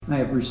I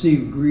have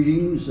received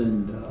greetings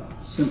and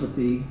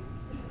sympathy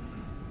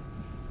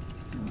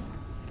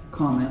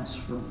comments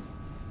from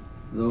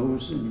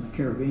those in the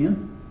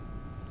Caribbean,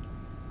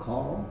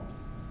 Carl,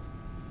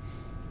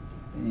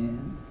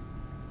 and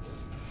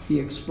he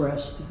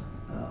expressed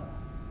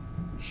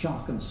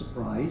shock and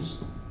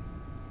surprise,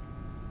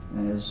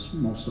 as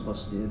most of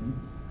us did.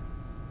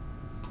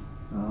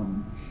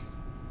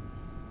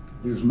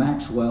 There's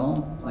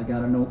Maxwell. I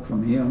got a note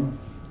from him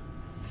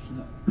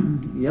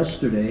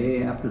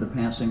yesterday after the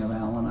passing of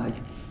Alan.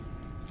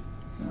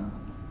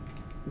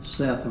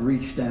 Seth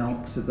reached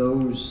out to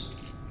those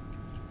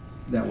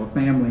that were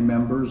family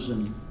members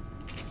and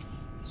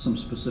some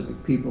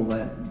specific people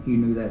that he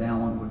knew that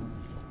Alan would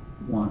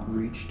want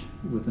reached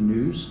with the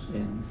news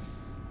and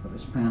of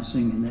his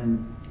passing. And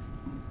then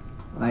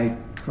I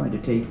tried to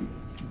take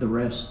the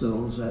rest,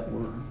 those that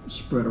were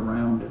spread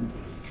around in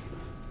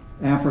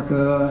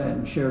Africa,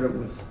 and shared it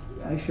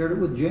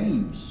with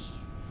James.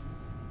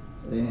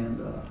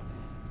 And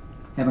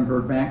haven't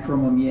heard back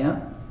from them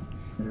yet.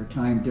 Their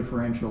time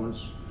differential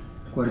is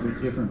quite a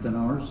bit different than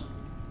ours.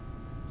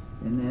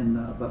 And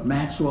then, but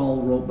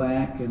Maxwell wrote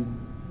back and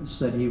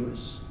said he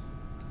was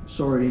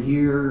sorry to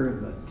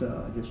hear,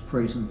 but just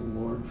praising the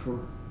Lord for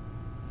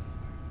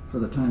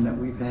the time that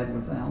we've had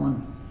with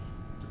Alan.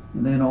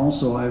 And then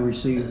also I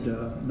received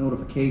a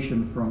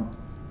notification from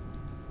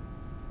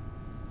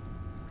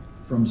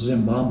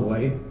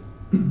Zimbabwe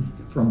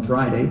from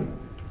Friday,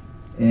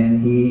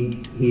 and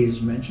he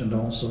has mentioned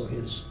also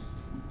his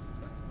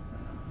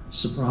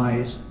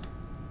surprise.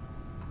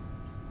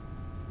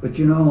 But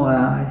you know,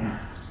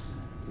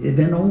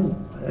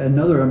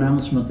 another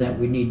announcement that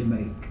we need to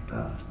make.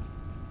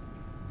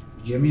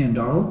 Jimmy and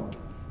Darla,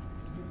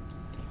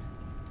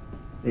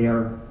 they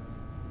were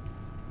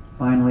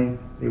finally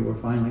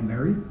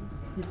married.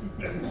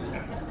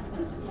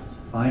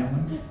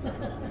 Finally.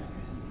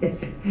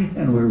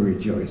 And we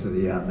rejoice with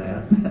you on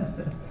that.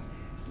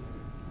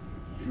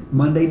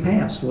 Monday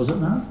passed, was it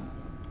not?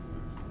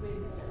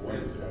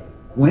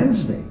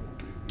 Wednesday.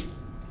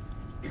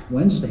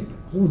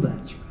 Oh,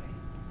 that's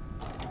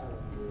right.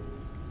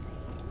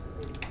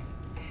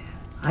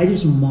 I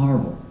just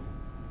marvel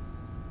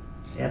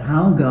at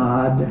how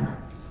God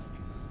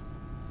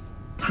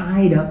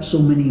tied up so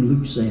many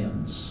loose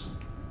ends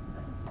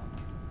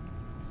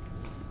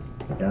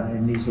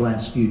in these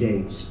last few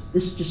days.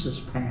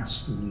 This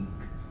past week.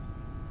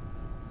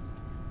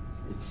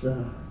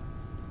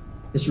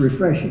 It's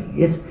refreshing.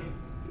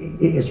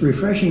 It's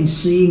refreshing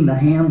seeing the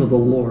hand of the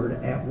Lord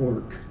at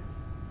work,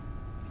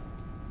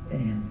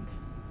 and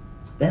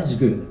that's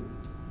good.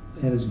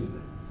 That is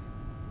good.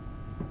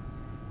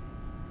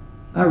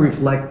 I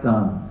reflect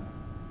on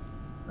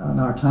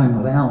our time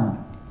with Alan.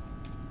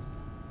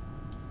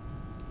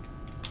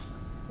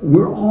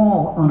 We're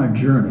all on a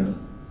journey.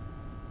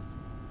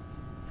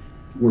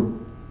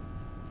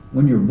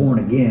 When you're born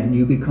again,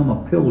 you become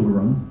a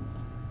pilgrim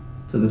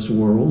to this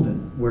world,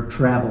 and we're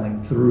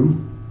traveling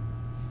through.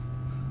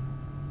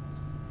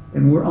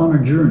 And we're on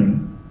a journey,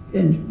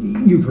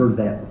 and you've heard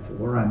that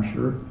before, I'm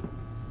sure.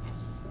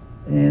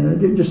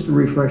 And just to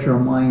refresh our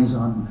minds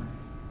on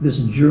this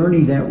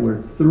journey that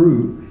we're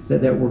through,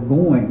 that we're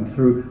going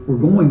through. We're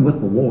going with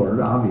the Lord,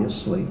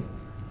 obviously,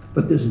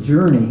 but this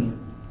journey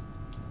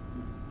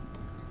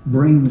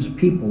brings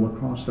people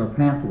across our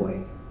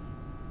pathway.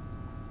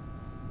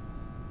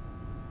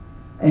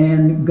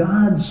 And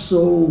God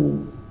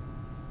so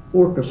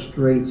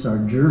orchestrates our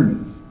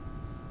journey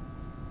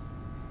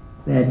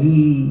that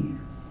He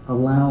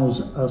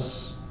allows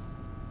us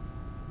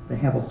to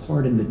have a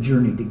part in the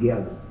journey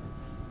together.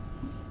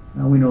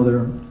 Now we know there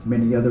are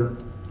many other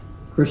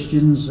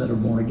Christians that are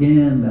born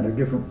again, that are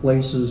different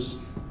places.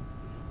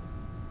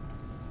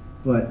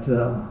 But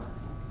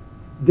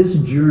this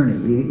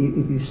journey,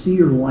 if you see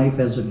your life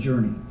as a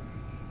journey,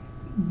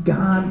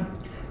 God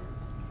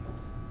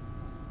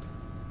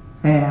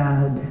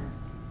had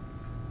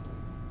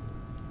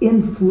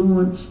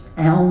influenced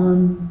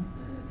Alan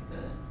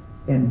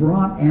and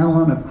brought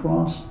Alan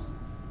across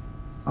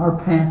our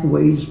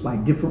pathways by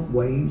different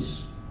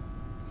ways.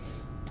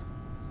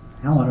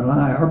 Alan and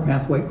I, our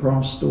pathway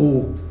crossed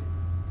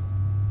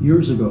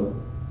years ago,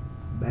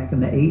 back in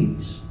the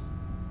 80s.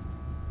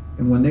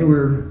 And when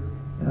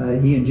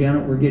he and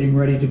Janet were getting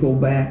ready to go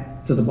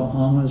back to the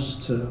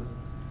Bahamas to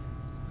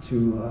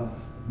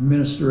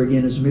minister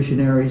again as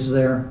missionaries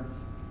there.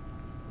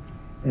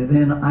 And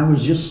then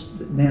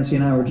Nancy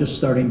and I were just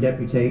starting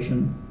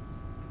deputation.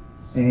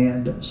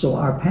 And so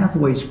our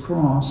pathways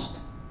crossed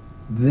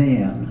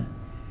then.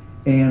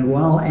 And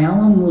while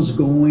Alan was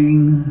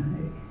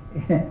going,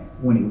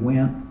 when he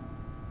went,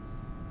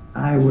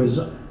 as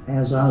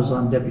I was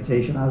on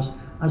deputation, I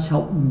was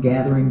helping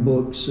gathering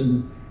books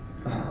and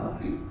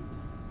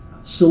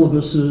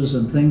syllabuses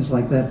and things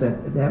like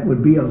that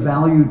would be of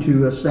value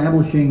to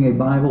establishing a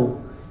Bible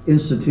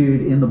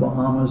Institute in the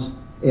Bahamas.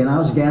 And I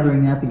was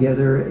gathering that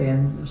together,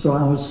 and so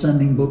I was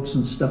sending books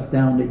and stuff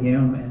down to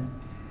him,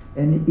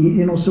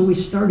 and so we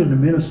started to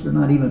minister,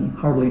 not even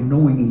hardly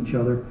knowing each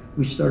other.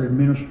 We started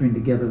ministering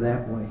together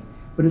that way.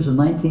 But it was in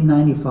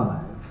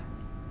 1995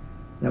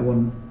 that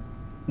when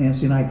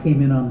Nancy and I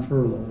came in on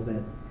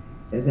furlough,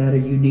 that a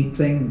unique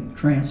thing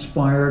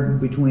transpired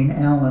between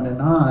Alan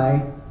and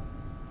I,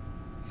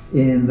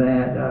 in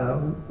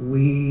that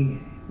we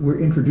were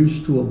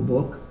introduced to a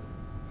book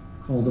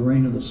called The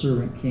Reign of the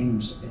Servant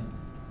Kings.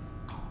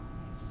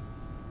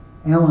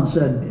 And Alan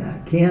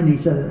said, Ken, he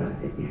said,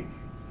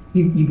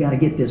 you got to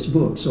get this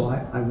book. So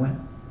I went,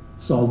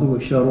 saw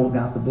Louis Shuttle,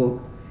 got the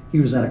book. He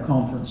was at a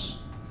conference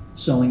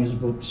selling his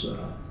books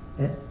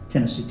at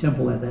Tennessee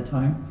Temple at that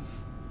time.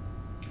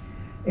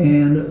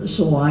 And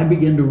so I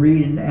began to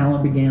read, and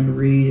Alan began to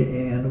read,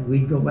 and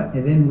we'd go back,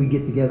 and then we'd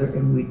get together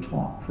and we'd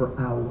talk for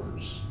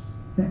hours.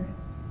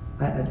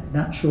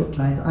 Not short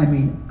time, I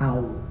mean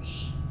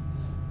hours.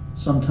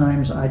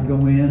 Sometimes I'd go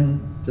in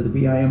to the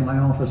BIM, my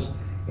office,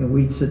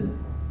 and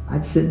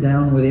I'd sit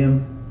down with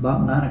him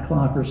about 9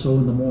 o'clock or so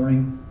in the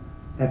morning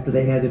after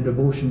they had a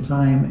devotion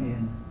time,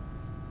 and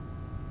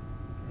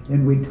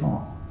then we'd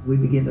talk. We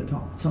begin to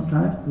talk.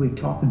 Sometimes we'd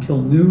talk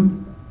until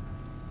noon.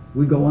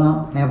 We go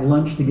out, have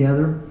lunch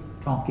together,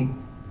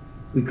 talking.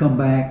 We come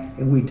back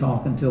and we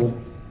talk until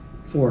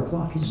 4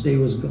 o'clock. His day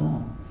was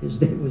gone. His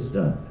day was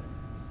done.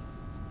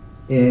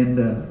 And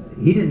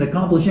he didn't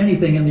accomplish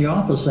anything in the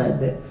office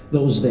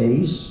those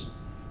days.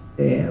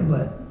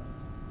 But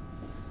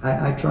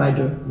I tried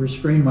to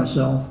restrain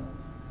myself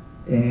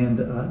and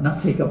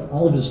not take up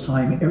all of his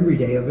time every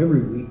day of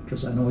every week,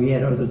 because I know he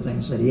had other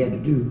things that he had to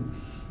do.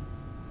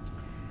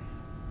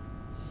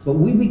 But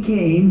we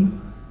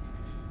became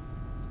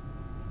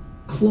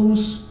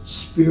close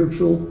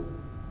spiritual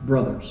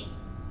brothers.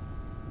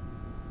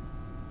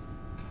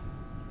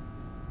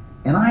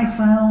 And I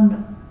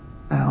found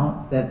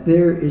out that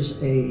there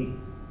is a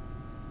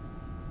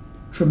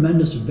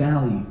tremendous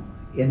value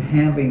in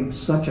having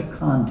such a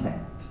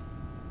contact.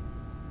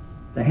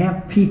 To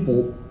have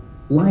people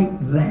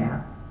like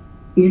that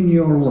in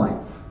your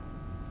life.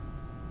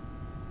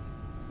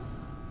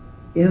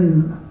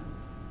 In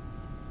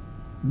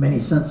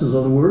many senses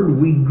of the word,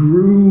 we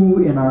grew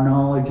in our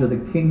knowledge of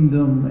the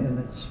kingdom and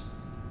its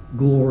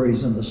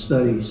glories and the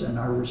studies and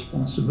our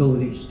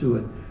responsibilities to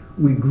it.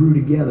 We grew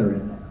together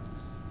in that.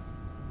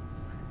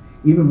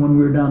 Even when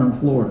we were down in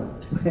Florida,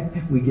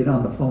 we get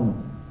on the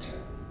phone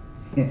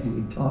and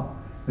we talk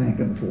back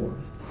and forth.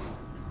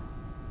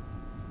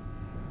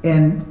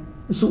 And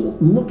so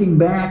looking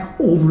back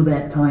over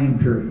that time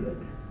period,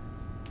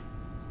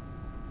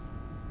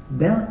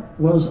 that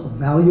was a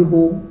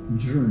valuable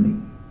journey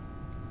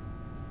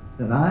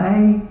that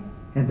I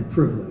had the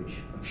privilege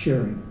of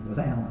sharing with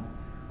Alan.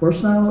 Of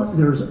course, now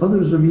there's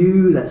others of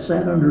you that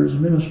sat under his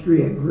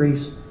ministry at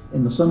Grace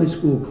in the Sunday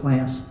school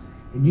class,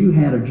 and you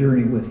had a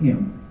journey with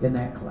him in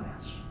that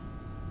class.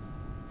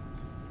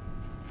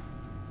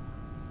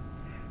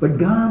 But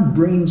God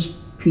brings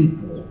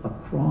people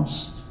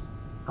across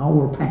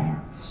our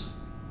paths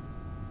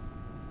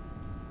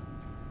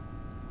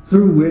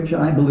through which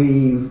I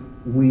believe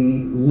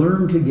we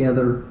learn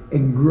together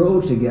and grow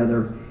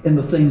together in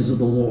the things of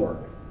the Lord.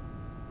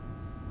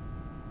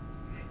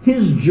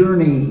 His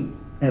journey,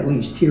 at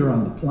least here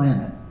on the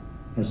planet,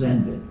 has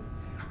ended.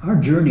 Our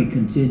journey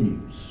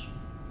continues.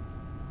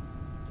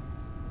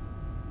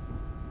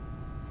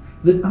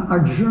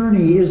 Our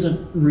journey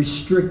isn't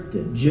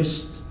restricted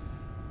just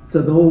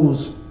to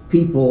those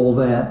people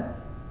that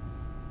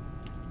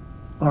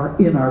are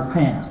in our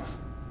path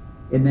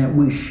and that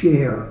we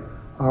share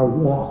our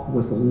walk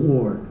with the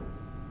Lord.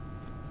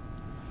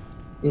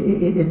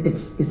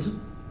 It's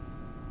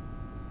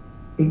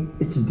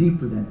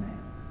deeper than that.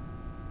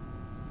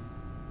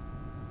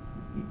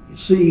 You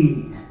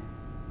see,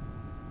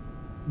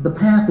 the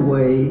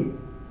pathway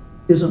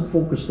isn't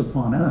focused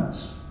upon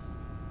us.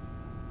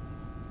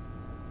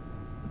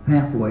 The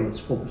pathway is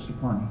focused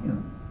upon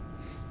Him.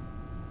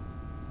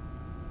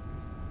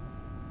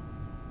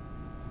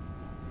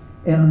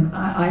 And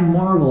I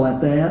marvel at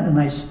that, and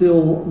I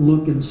still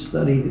look and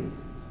study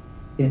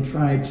and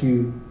try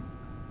to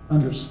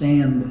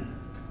understand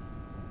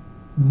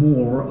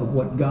more of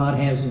what God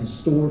has in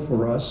store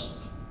for us.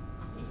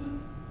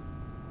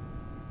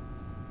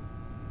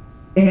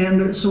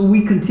 And so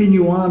we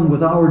continue on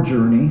with our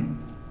journey.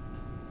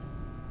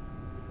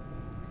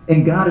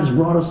 And God has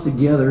brought us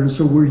together, and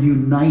so we're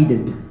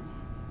united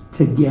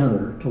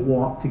together to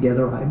walk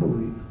together, I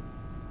believe.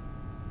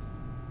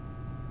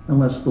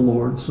 Unless the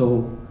Lord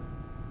so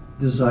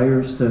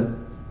desires to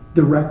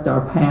direct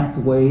our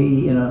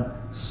pathway in a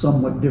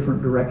somewhat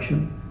different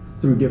direction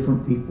through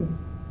different people.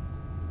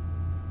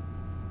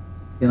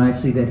 And I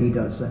see that He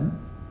does that.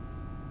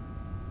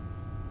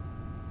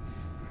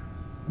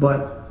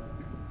 But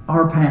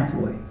our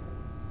pathway,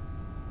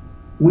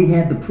 we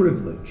had the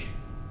privilege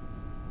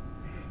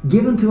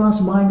given to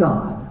us by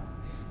God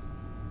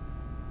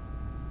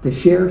to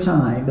share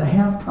time, to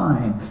have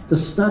time, to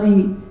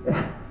study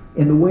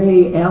in the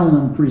way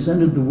Alan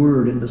presented the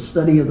Word and the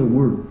study of the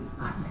Word.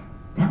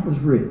 That was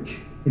rich,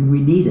 and we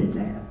needed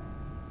that.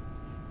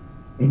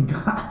 And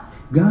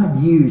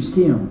God used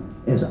him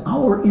as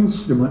our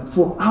instrument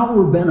for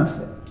our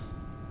benefit.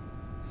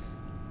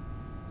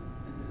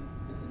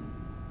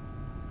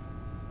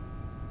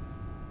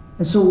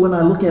 And so when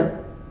I look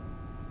at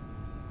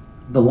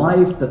the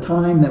life, the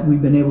time that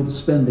we've been able to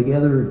spend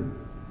together,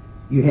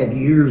 you had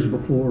years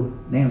before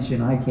Nancy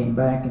and I came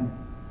back in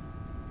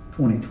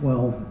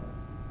 2012,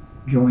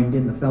 joined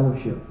in the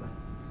fellowship.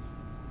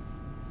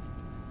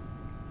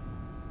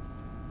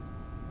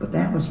 But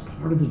that was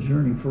part of the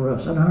journey for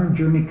us. And our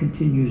journey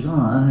continues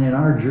on, and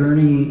our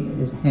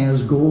journey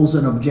has goals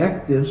and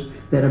objectives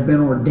that have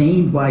been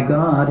ordained by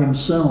God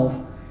Himself,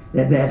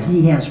 that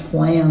He has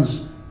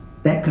plans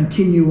that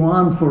continue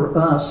on for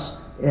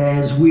us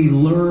as we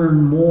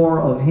learn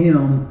more of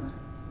Him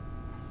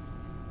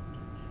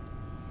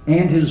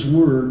and His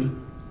Word.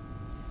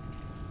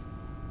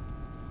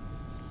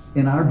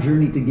 And our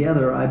journey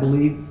together, I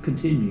believe,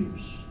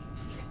 continues.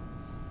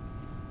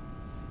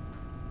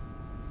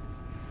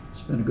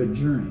 It's been a good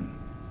journey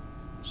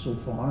so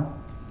far.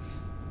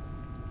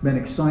 Been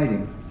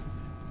exciting.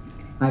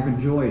 I've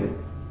enjoyed it.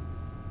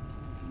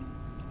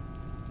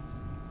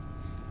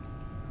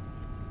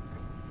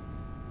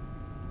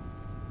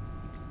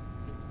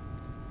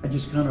 I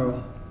just kind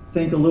of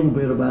think a little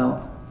bit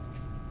about,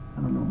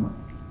 I don't know,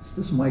 is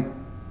this mic,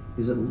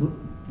 is it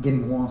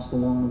getting lost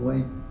along the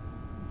way?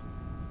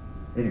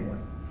 Anyway.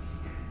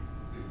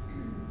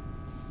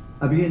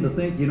 I begin to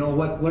think,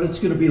 what it's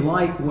going to be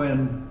like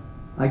when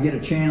I get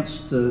a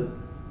chance to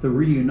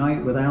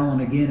reunite with Alan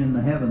again in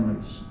the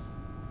heavenlies.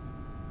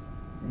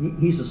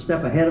 He's a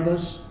step ahead of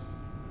us.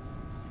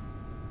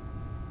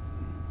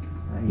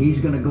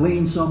 He's going to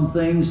glean some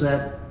things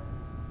that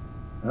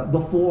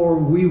before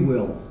we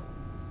will.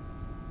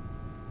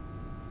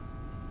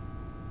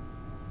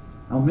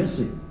 I'll miss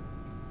him.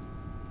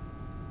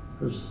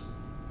 Because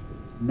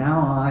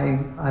now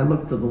I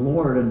look to the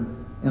Lord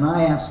and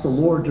I ask the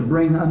Lord to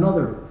bring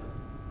another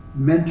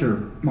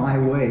mentor my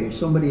way,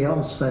 somebody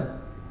else that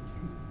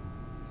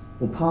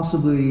will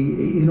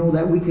possibly,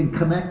 that we can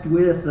connect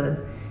with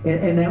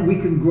and that we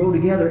can grow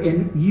together.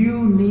 And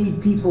you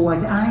need people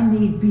like that. I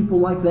need people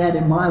like that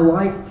in my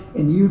life,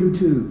 and you do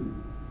too.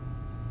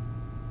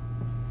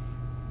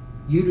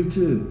 You do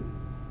too.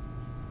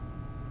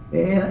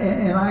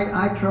 And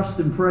I trust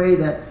and pray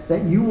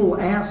that you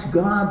will ask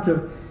God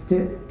to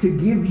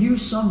give you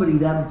somebody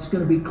that it's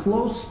going to be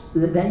close,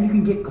 that you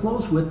can get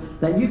close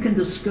with, that you can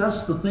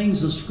discuss the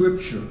things of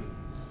Scripture.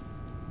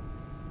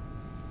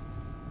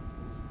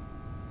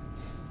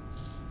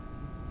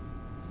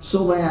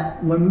 So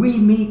that when we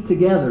meet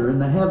together in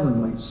the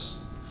heavenlies,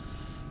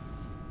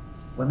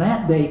 when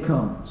that day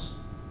comes,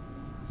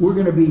 we're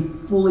going to be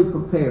fully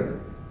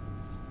prepared.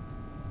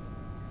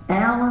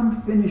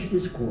 Alan finished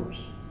his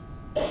course.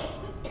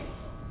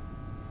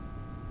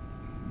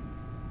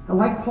 And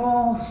like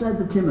Paul said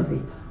to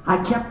Timothy,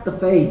 I kept the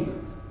faith.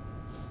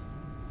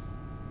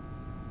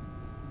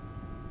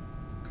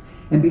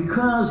 And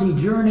because he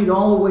journeyed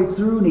all the way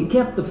through and he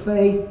kept the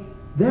faith,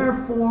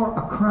 therefore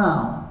a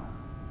crown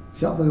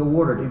shall be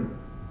awarded him.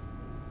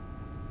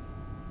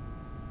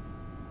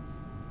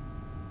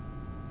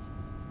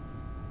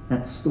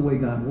 That's the way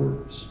God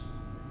works.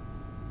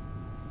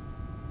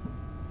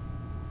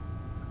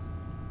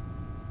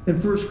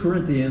 In 1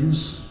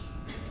 Corinthians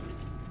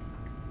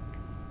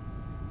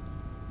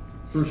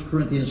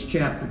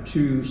chapter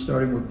 2,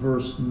 starting with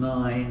verse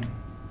 9.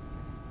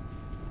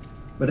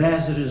 But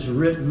as it is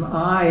written,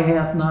 eye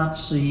hath not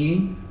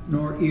seen,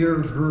 nor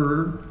ear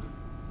heard,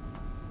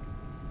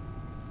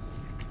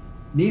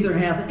 neither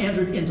hath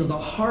entered into the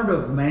heart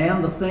of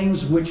man the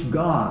things which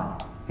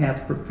God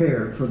hath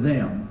prepared for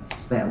them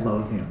that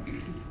love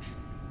Him.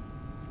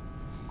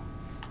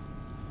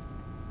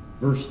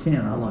 Verse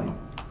 10 I like.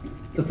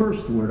 The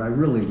first word I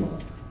really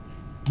love.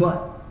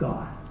 But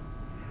God.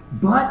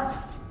 But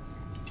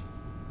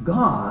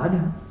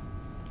God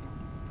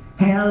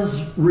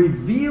has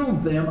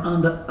revealed them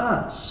unto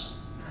us.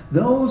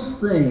 Those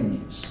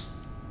things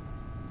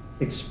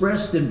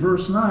expressed in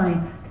verse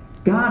 9,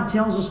 God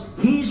tells us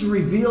He's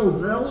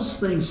revealed those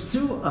things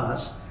to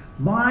us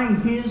by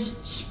His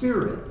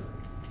Spirit.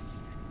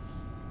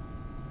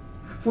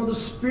 For the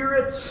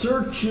Spirit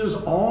searches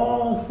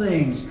all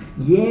things,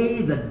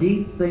 yea, the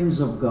deep things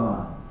of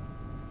God.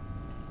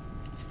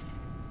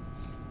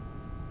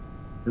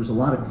 There's a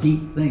lot of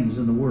deep things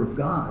in the Word of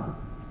God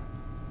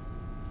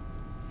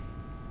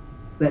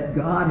that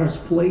God has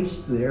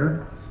placed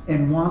there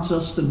and wants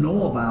us to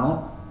know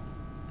about.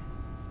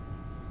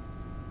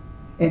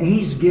 And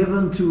He's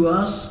given to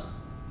us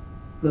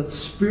the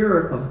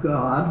Spirit of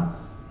God,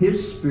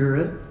 His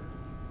Spirit.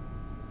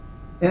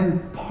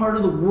 And part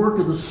of the work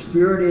of the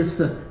Spirit is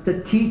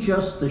to teach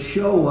us, to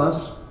show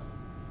us,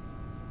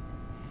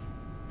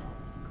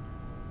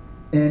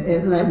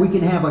 and that we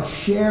can have a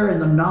share in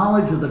the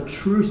knowledge of the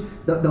truths,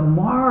 the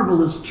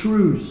marvelous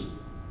truths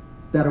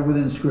that are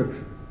within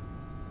Scripture.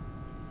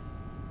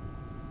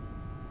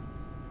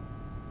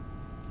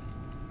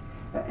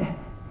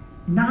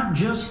 Not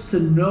just to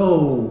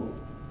know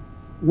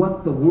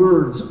what the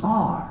words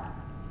are,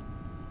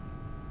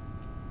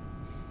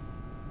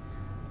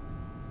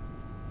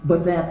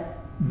 but that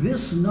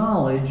this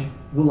knowledge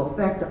will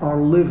affect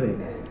our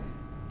living.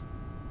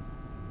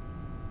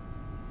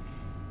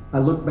 I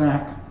look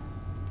back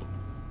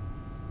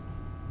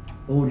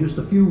just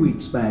a few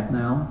weeks back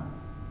now.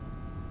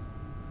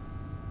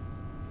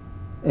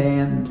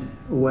 And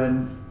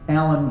when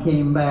Alan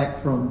came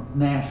back from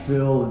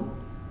Nashville, and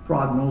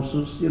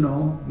prognosis, he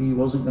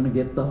wasn't going to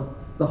get the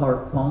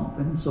heart pump,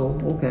 and so,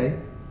 okay.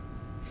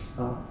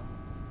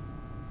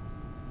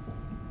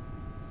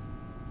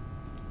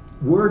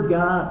 Word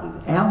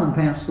got, Alan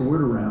passed the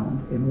word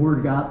around, and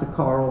word got to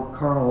Carl.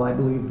 Carl, I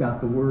believe, got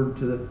the word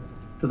to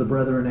the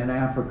brethren in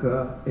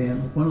Africa,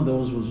 and one of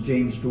those was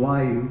James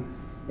Dwyer.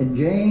 And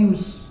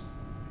James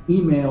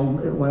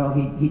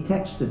emailed, he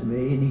texted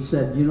me, and he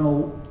said,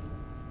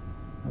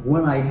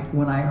 when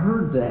I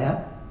heard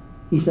that,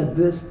 he said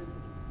this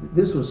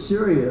was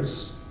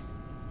serious.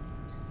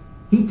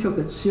 He took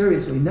it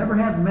seriously. He never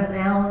had met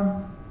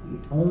Alan,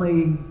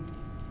 only,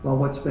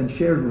 what's been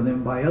shared with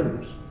him by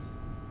others.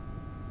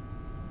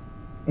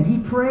 And he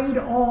prayed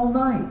all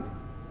night.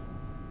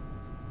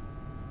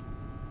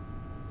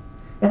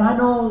 And I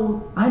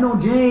know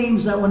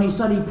James, that when he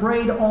said he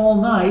prayed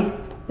all night,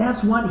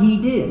 that's what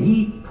he did.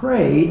 He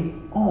prayed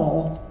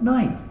all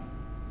night.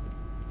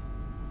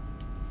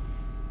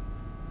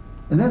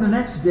 And then the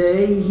next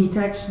day, he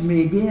texted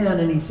me again,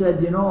 and he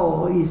said,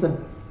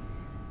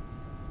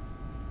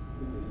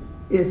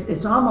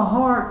 it's on my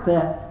heart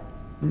that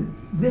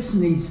this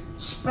needs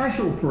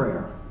special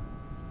prayer.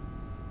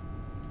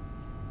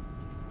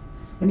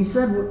 And he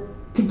said,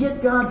 to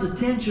get God's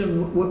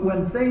attention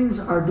when things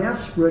are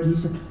desperate,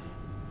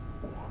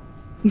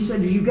 he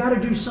said, you got to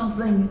do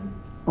something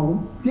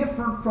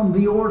different from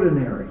the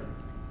ordinary.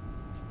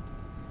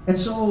 And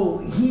so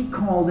he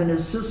called, and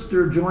his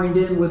sister joined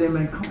in with him,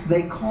 and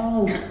they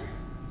called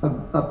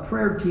a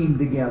prayer team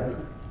together.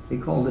 They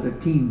called it a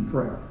team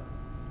prayer.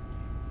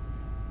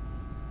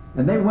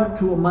 And they went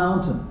to a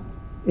mountain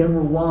in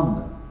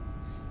Rwanda.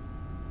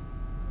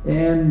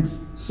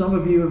 And some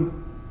of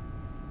you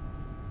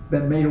have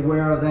been made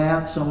aware of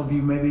that. Some of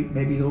you,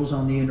 maybe those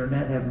on the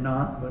internet, have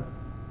not, but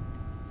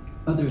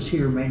others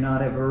here may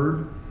not have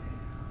heard.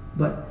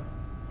 But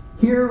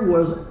here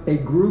was a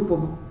group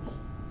of,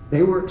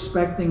 they were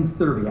expecting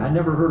 30. I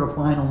never heard a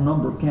final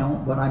number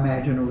count, but I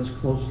imagine it was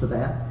close to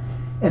that.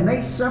 And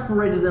they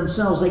separated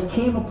themselves. They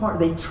came apart.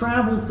 They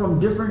traveled from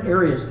different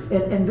areas.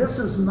 And this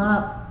is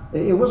not,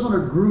 it wasn't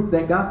a group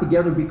that got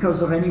together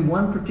because of any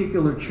one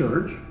particular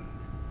church.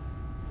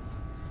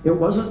 It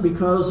wasn't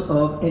because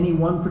of any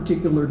one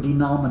particular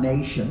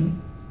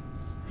denomination.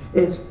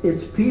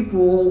 It's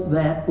people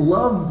that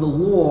love the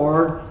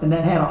Lord and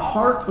that had a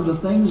heart for the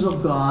things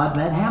of God,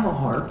 that have a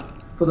heart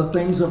for the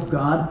things of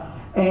God.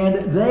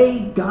 And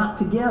they got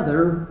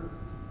together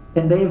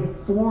and they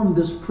formed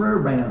this prayer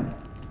band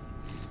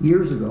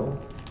years ago.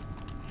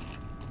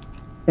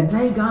 And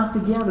they got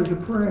together to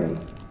pray.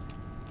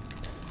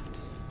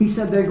 He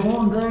said they're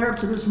going there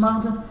to this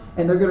mountain,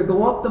 and they're going to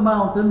go up the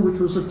mountain, which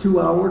was a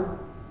 2-hour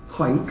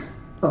hike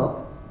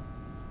up.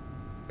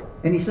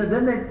 And he said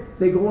then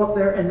they go up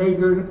there, and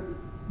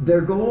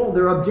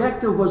their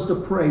objective was to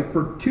pray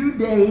for 2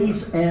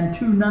 days and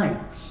 2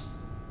 nights.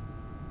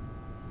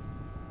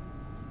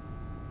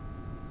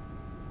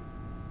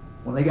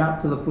 When they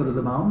got to the foot of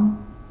the mountain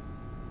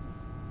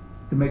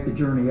to make the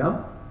journey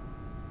up,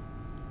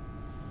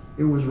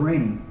 it was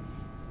raining.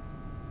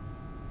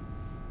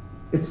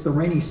 It's the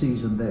rainy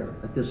season there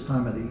at this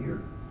time of the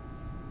year.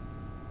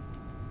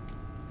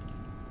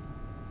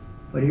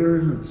 But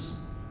here is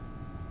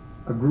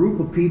a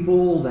group of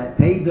people that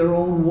paid their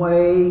own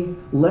way,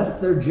 left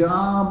their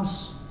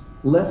jobs,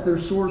 left their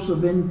source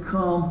of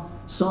income.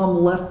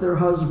 Some left their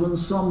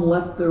husbands, some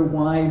left their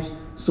wives,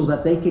 so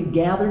that they could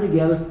gather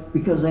together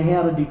because they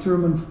had a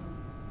determination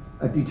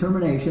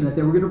that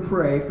they were going to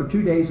pray for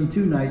 2 days and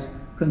 2 nights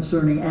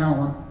concerning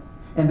Alan.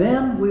 And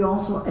then we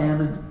also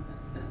added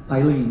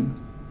Eileen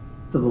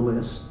to the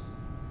list.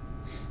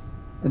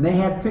 And they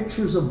had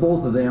pictures of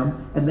both of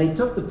them, and they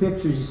took the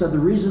pictures. He said the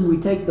reason we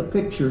take the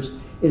pictures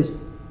is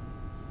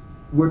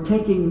we're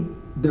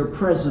taking their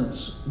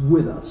presence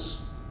with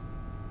us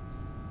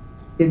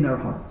in their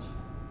hearts.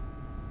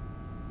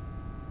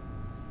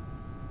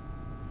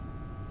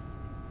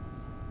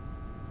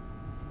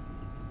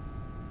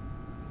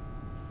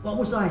 What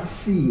was I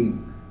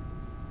seeing?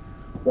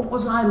 What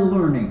was I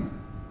learning?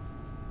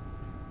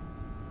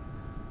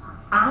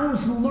 I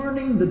was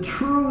learning the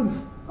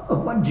truth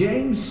of what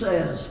James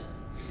says.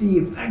 The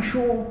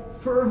effectual,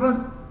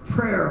 fervent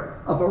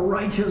prayer of a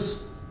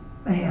righteous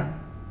man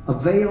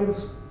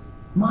avails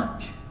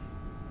much.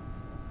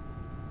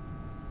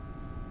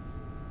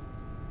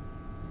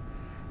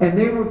 And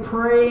they were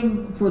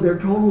praying for their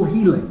total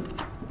healing.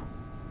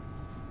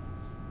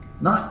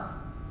 Not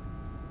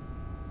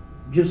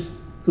just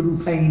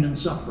through pain and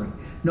suffering.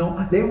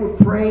 No, they were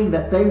praying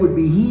that they would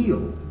be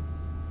healed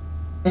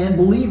and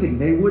believing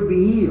they would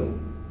be healed.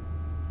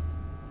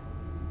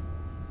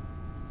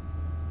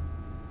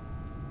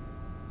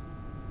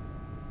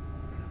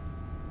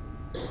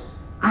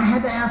 I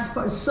had to ask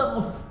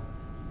myself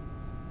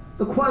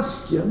the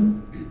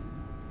question,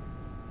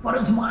 what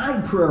does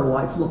my prayer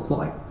life look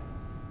like?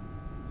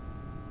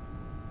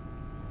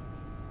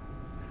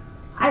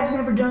 I've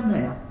never done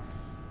that.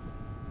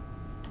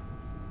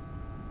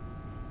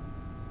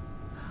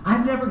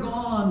 I've never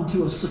gone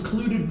to a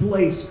secluded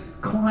place,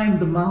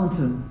 climbed a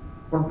mountain,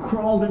 or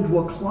crawled into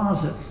a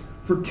closet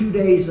for 2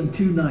 days and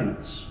 2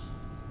 nights.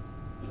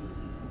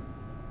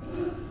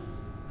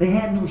 They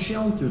had no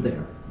shelter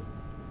there.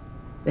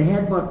 They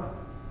had but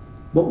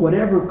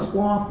whatever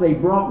cloth they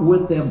brought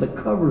with them to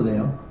cover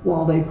them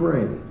while they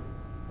prayed.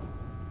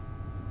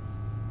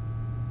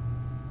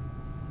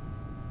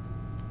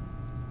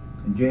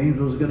 And James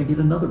was going to get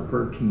another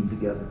prayer team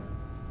together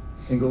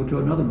and go to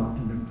another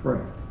mountain and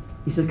pray.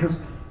 He said, because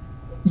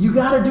you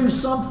got to do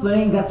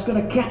something that's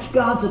going to catch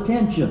God's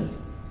attention.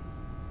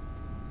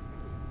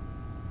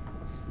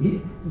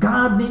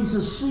 God needs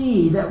to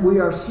see that we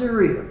are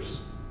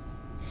serious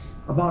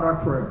about our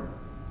prayer.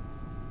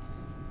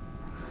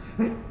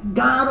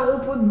 God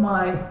opened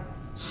my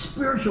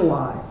spiritual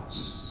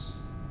eyes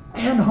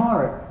and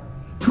heart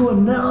to a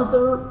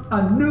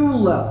new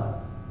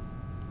level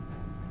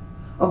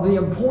of the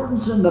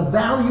importance and the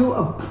value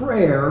of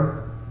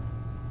prayer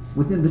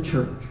within the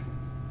church.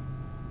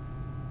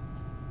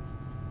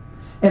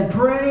 And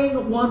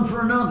praying one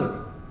for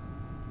another.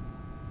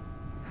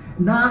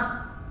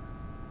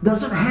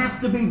 Doesn't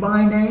have to be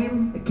by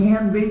name. It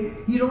can be.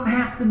 You don't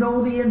have to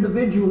know the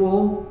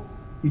individual.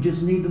 You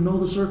just need to know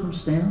the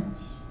circumstance.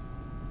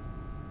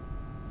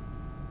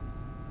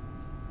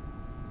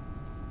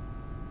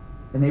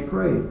 And they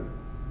prayed.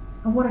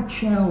 And what a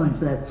challenge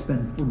that's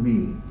been for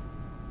me.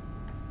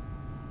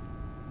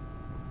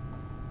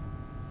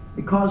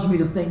 It caused me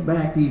to think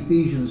back to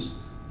Ephesians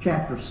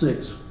chapter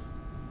 6,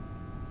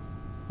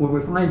 where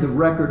we find the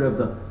record of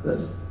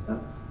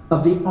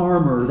the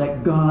armor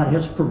that God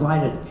has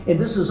provided. And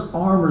this is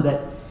armor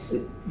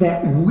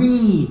that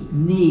we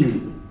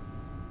need.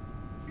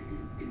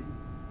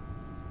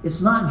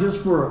 It's not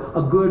just for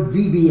a good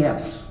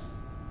VBS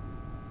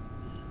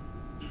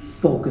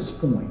focus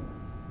point.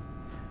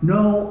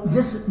 No,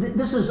 this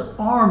is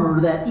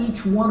armor that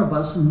each one of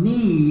us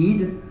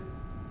need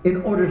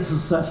in order to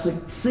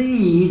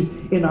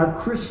succeed in our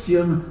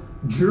Christian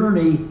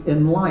journey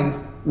in life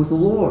with the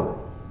Lord.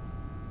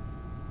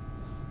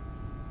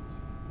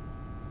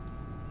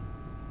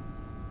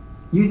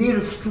 You need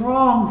a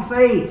strong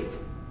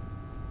faith.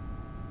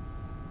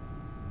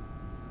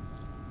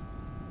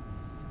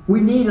 We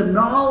need a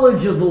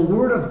knowledge of the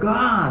Word of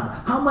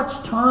God. How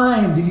much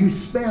time do you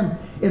spend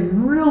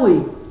in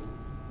really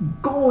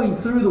going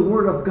through the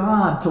Word of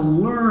God to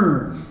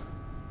learn?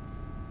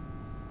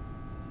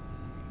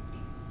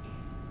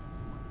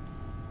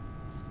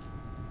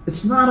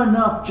 It's not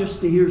enough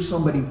just to hear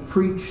somebody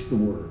preach the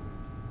Word.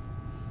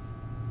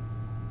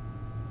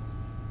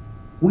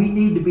 We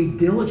need to be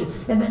diligent.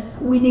 And then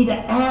we need to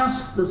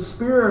ask the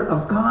Spirit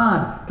of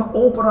God to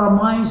open our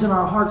minds and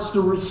our hearts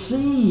to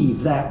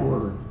receive that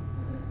Word.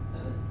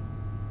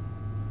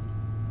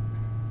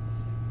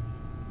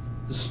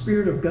 The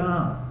Spirit of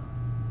God.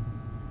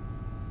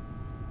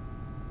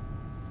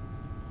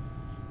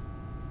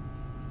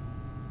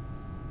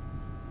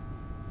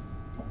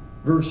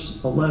 Verse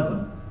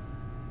 11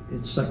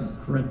 in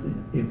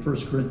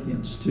 1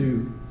 Corinthians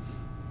 2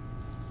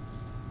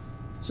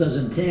 says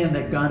in 10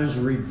 that God has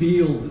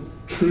revealed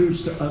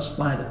truths to us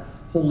by the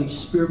Holy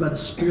Spirit, by the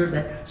Spirit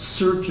that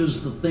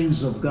searches the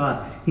things of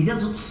God. He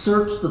doesn't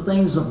search the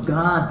things of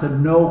God to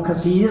know,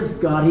 because He is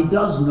God. He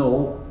does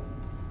know.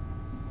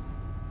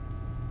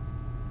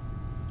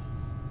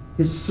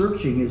 His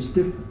searching is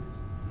different.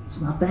 It's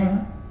not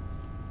that.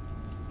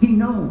 He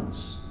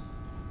knows.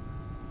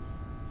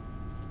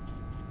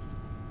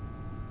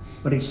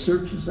 But He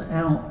searches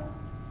out,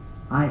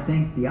 I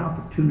think, the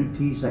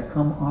opportunities that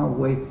come our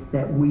way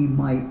that we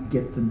might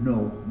get to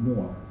know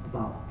more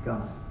about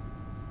God.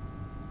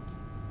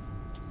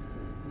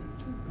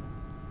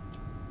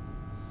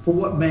 For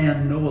what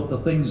man knoweth the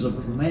things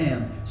of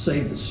man,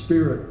 save the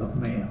spirit of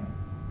man,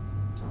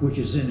 which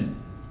is in him?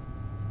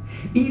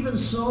 Even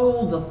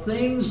so, the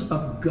things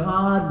of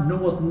God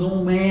knoweth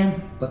no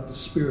man, but the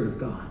Spirit of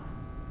God.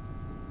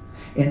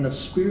 And the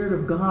Spirit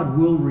of God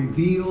will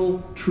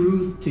reveal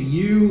truth to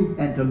you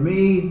and to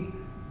me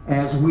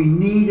as we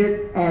need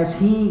it, as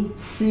He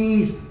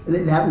sees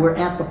that we're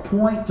at the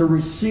point to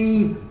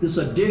receive this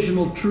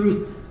additional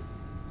truth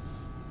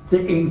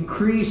to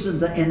increase and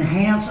to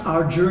enhance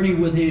our journey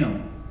with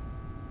Him.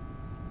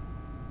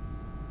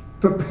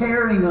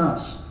 Preparing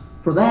us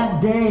for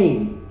that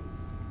day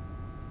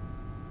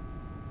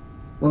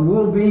when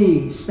we'll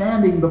be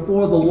standing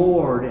before the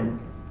Lord, and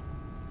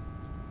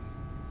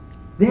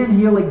then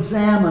He'll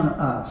examine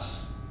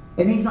us.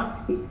 And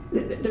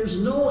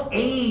there's no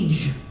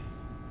age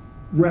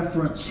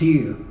reference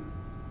here.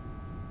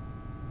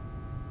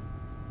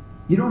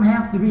 You don't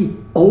have to be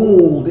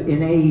old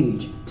in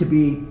age to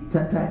be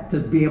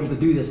able to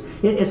do this.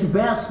 It's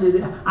best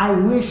that I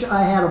wish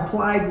I had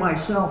applied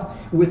myself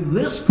with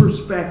this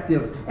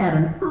perspective at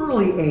an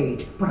early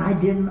age, but I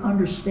didn't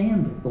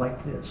understand it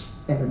like this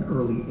at an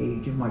early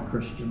age in my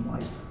Christian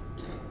life.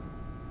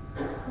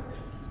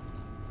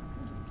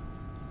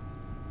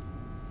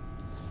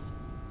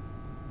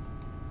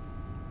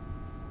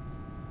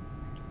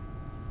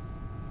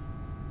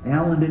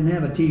 Alan didn't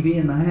have a TV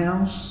in the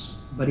house,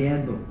 but he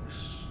had books.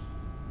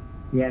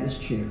 He had his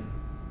chair.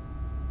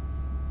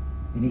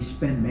 And he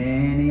spent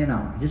many an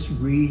hour just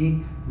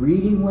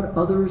reading what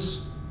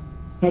others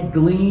had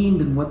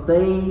gleaned and what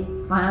they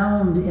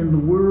found in the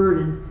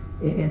Word,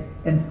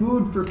 and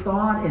food for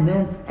thought, and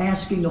then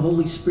asking the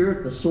Holy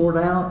Spirit to sort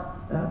out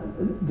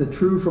the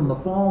true from the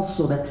false,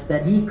 so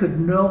that he could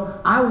know.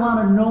 I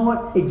want to know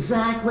it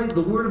exactly,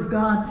 the Word of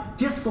God,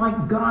 just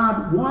like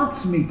God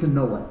wants me to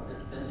know it.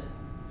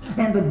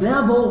 And the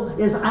devil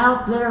is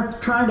out there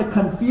trying to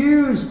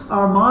confuse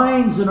our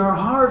minds and our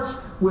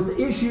hearts with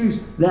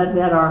issues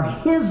that are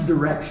his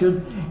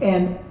direction,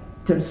 and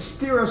to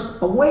steer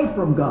us away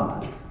from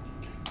God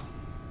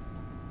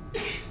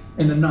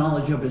and the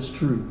knowledge of his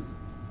truth.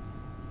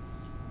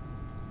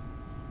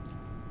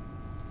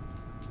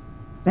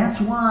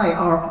 That's why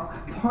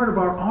part of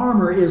our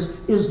armor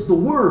is the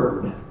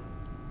Word.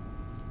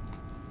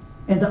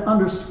 And to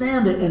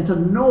understand it and to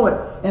know it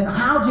and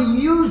how to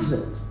use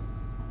it.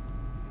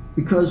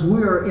 Because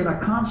we are in a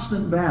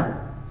constant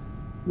battle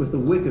with the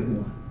wicked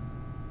one.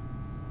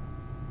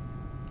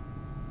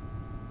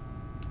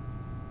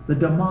 The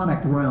demonic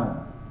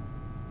realm.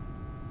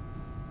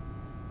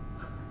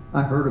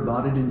 I heard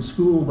about it in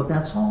school, but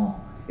that's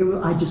all.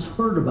 I just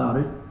heard about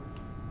it.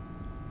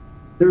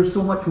 There's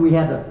so much we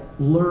had to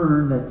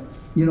learn that,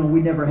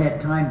 we never had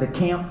time to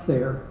camp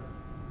there.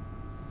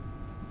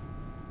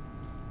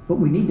 But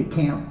we need to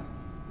camp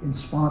in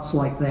spots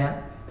like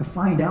that to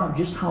find out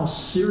just how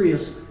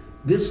serious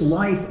this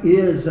life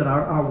is, and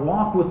our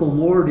walk with the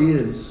Lord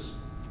is.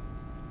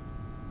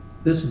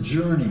 This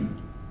journey.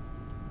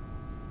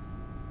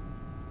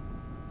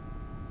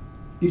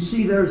 You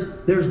see, there's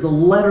the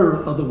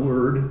letter of the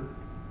Word,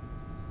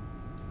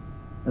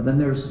 and then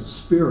there's the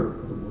spirit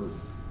of the Word.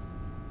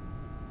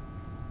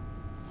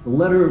 The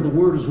letter of the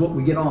Word is what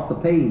we get off the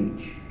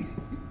page.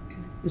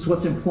 It's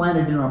what's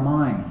implanted in our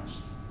minds.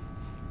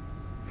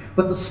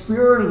 But the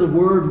spirit of the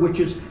Word,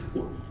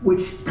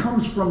 which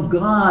comes from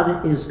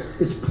God,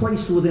 is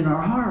placed within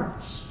our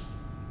hearts.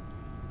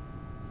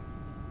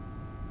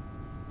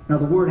 Now,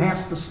 the Word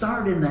has to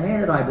start in the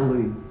head, I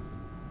believe.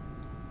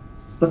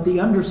 But the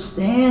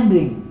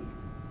understanding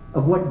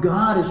of what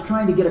God is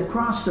trying to get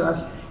across to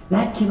us,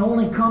 that can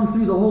only come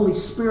through the Holy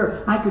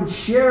Spirit. I can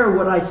share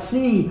what I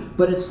see,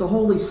 but it's the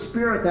Holy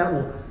Spirit that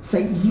will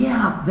say,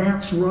 yeah,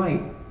 that's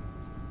right.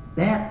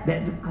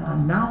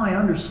 Now I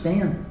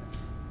understand.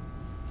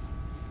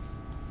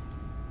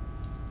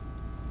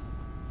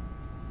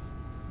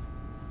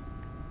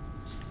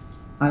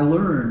 I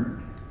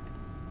learned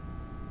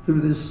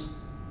through this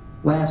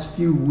last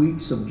few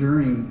weeks of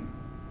journey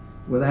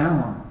with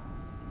Alan,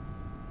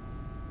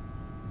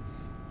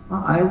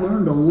 I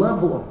learned a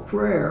level of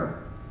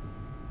prayer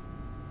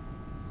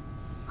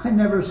I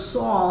never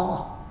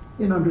saw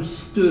and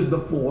understood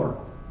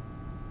before.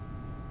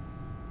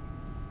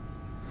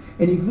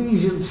 In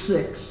Ephesians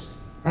 6,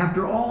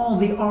 after all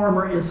the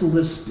armor is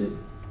listed,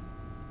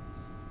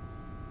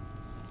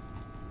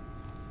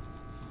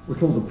 we're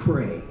told to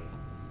pray.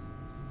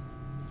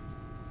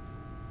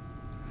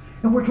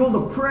 And we're told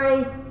to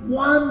pray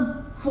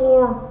one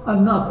for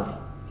another.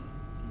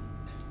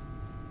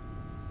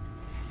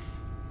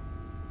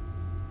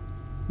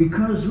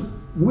 Because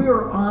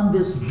we're on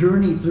this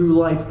journey through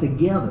life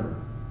together.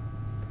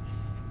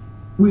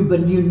 We've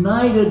been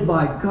united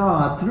by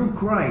God through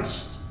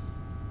Christ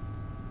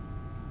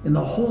in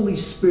the Holy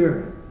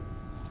Spirit.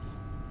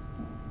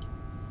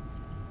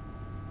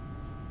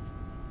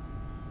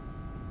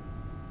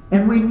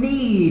 And we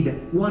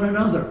need one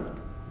another.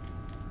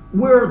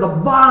 We're the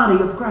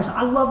body of Christ.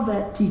 I love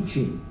that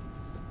teaching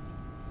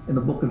in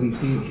the book of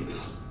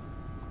Ephesians.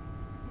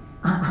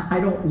 I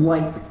don't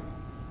like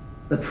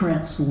the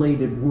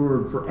translated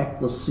word for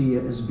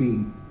ecclesia as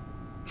being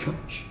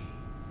church.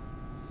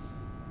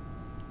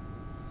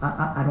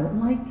 I don't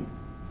like it.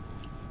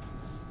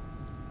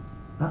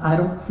 I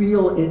don't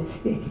feel it.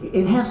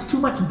 It has too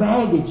much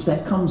baggage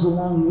that comes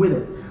along with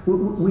it.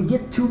 We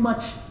get too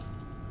much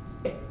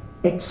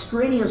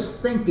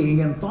extraneous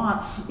thinking and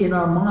thoughts in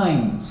our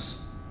minds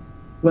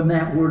when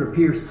that word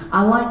appears.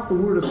 I like the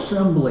word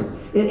assembly.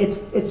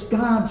 It's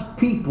God's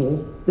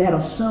people that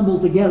assemble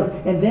together.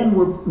 And then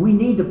we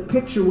need to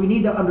picture, we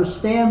need to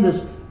understand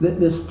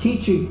this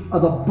teaching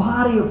of the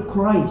body of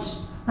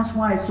Christ. That's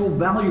why it's so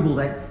valuable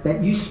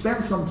that you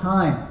spend some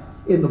time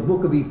in the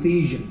book of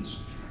Ephesians.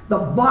 The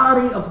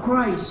body of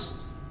Christ.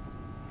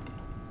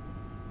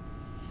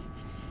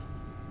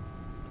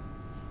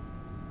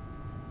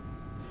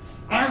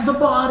 As a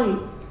body,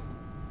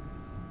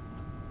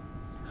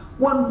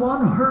 when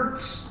one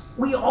hurts,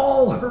 we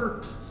all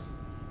hurt.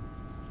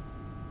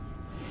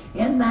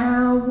 And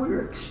now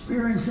we're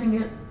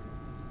experiencing it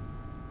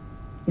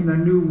in a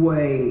new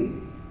way,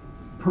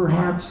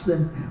 perhaps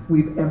than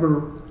we've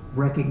ever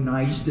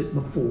recognized it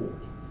before.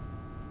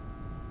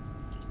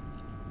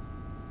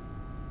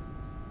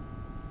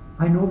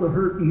 I know the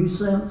hurt you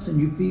sense and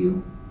you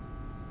feel.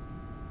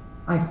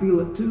 I feel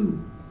it too.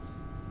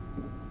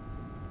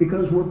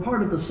 Because we're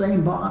part of the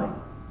same body.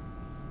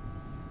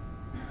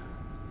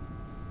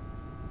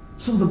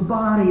 So the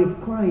body of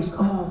Christ,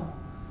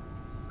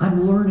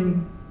 I'm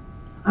learning.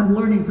 I'm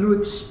learning through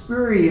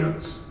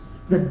experience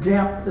the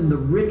depth and the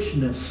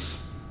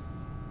richness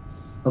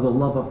of the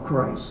love of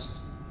Christ.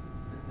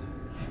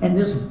 And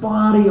this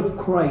body of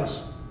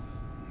Christ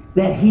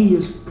that He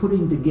is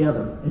putting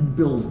together and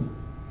building.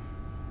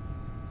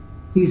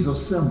 He's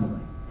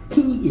assembling.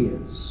 He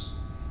is.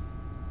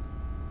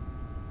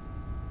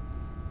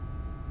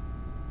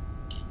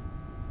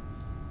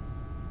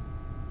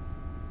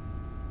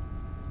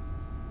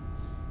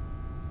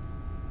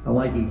 I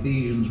like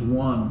Ephesians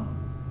 1.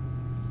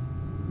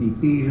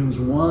 Ephesians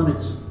 1,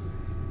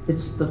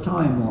 it's the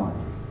timeline.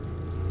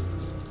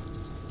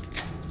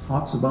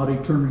 Talks about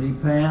eternity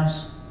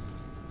past.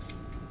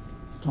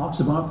 Talks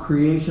about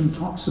creation.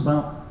 Talks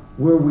about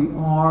where we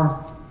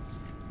are.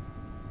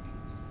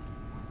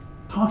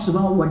 Talks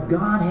about what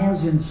God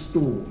has in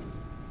store.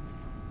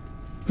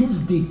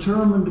 His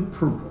determined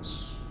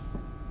purpose.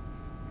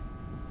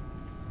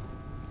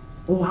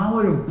 Oh, how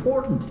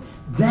important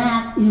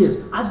that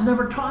is. I was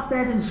never taught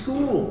that in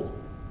school.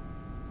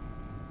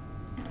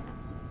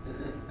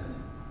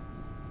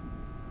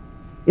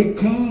 It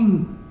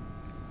came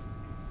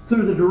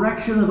through the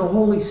direction of the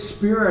Holy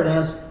Spirit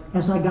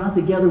as I got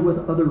together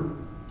with other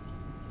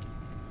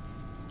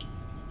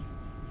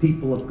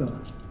people of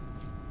God.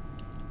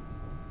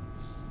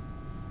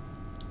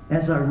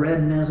 As I read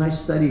and as I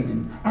studied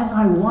and as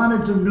I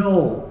wanted to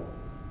know.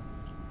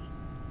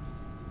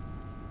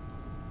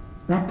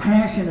 That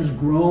passion has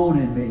grown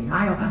in me.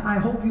 I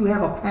hope you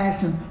have a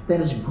passion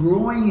that is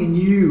growing in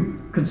you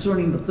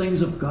concerning the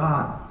things of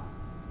God.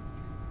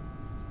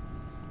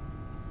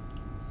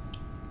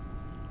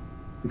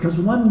 Because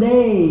one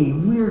day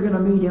we are going to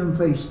meet Him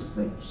face to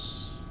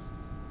face.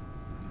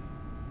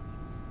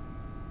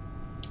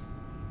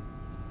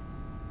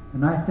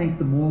 And I think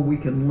the more we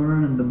can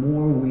learn and the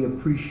more we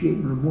appreciate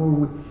and the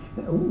more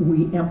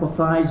we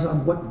empathize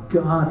on what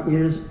God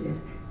is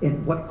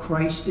and what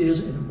Christ is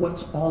and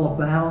what's all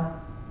about,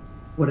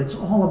 what it's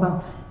all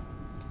about,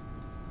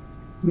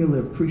 we'll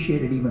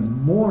appreciate it even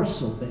more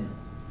so then.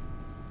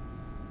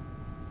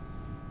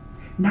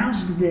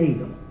 Now's the day,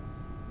 though,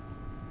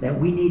 that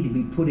we need to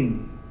be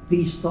putting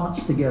these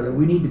thoughts together.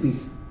 We need to be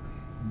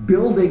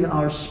building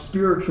our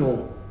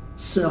spiritual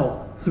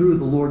self through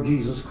the Lord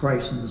Jesus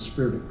Christ and the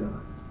Spirit of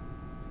God.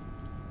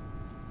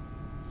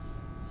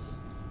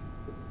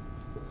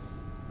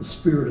 The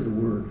Spirit of the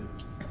Word.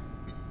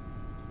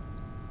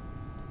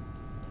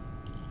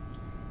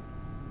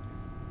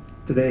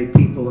 Today,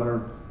 people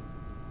are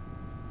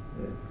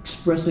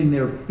expressing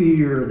their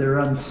fear, their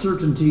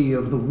uncertainty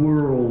of the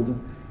world.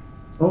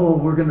 Oh,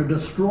 we're going to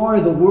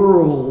destroy the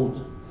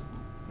world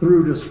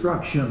through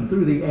destruction,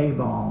 through the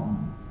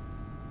A-bomb.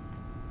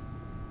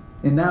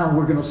 And now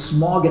we're going to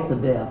smog it to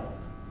death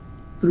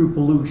through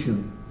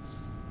pollution.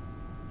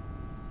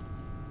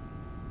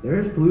 There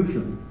is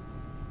pollution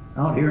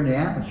out here in the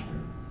atmosphere.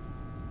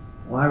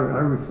 Well, I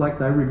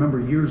remember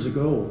years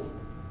ago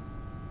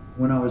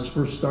when I was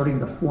first starting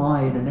to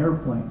fly in an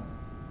airplane.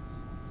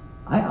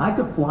 I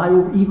could fly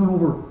even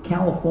over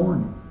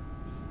California.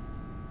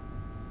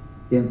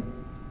 And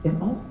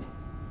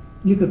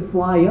you could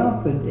fly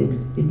up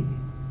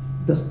and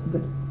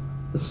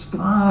the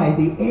sky,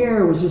 the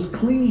air was just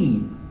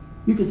clean.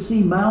 You could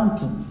see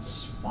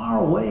mountains far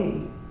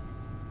away.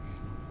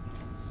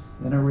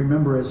 And I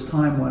remember as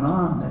time went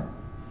on that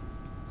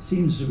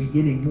seems to be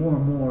getting more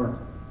and more,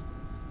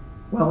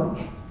 well,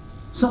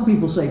 some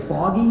people say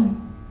foggy.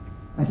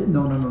 I said,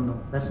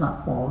 no. That's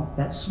not fog.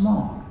 That's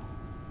smog.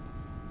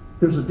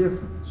 There's a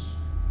difference.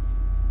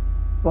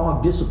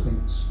 Fog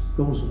dissipates,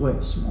 goes away.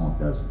 Smog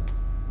doesn't.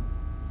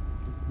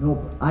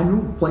 No, I knew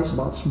a place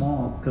about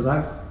smog because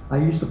I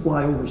used to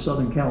fly over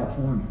Southern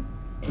California,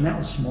 and that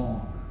was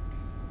smog.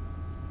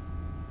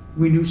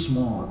 We knew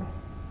smog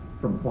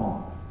from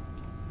fog.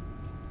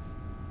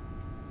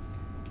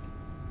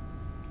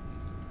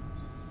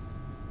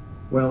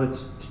 Well,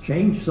 it's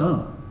changed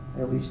some,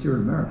 at least here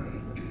in America.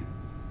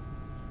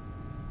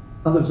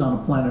 Others on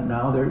the planet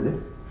now,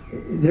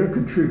 they're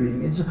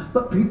contributing.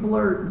 But people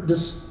are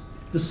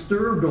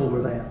disturbed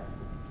over that.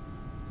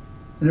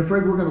 And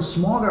afraid we're going to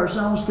smog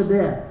ourselves to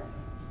death.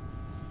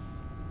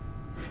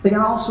 They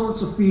got all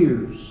sorts of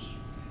fears.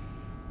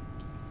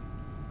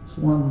 This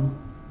one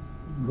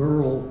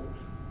girl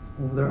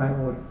over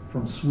there,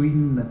 from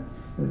Sweden,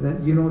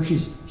 that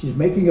she's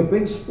making a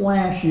big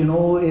splash,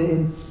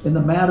 in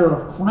the matter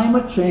of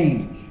climate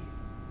change.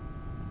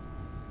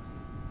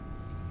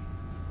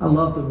 I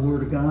love the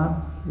Word of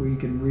God, where you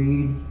can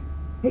read.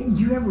 Hey, did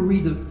you ever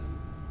read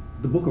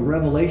the book of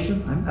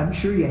Revelation? I'm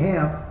sure you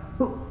have.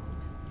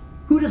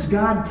 Who does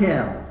God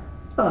tell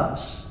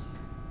us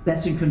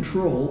that's in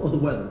control of the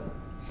weather?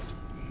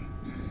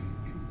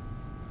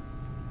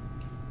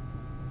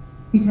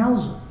 He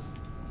tells us.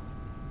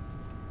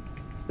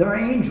 There are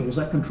angels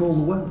that control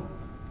the weather.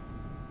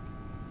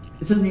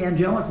 It's in the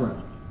angelic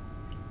realm.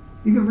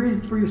 You can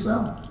read it for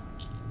yourself.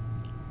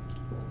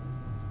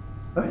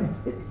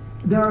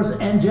 There's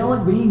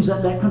angelic beings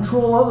that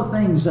control other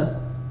things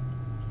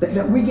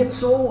that we get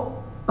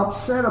so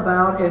upset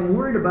about and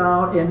worried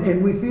about,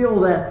 and we feel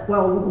that,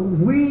 well,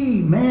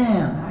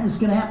 man, is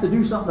going to have to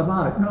do something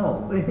about it.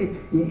 No.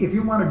 If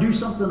you want to do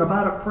something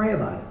about it, pray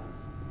about it.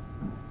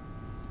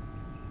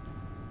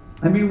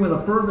 I mean, with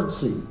a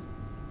fervency.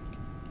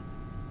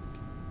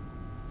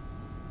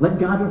 Let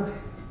God do.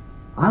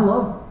 I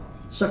love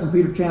 2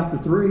 Peter chapter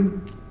 3.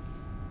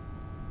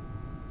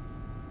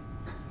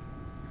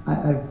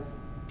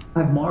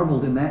 I've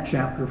marveled in that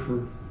chapter for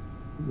a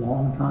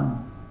long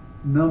time,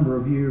 number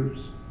of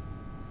years.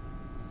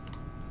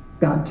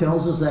 God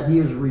tells us that He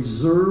has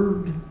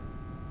reserved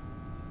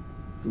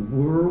the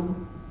world,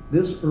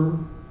 this earth,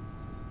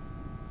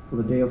 for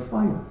the day of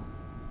fire,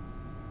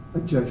 a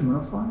judgment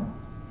of fire.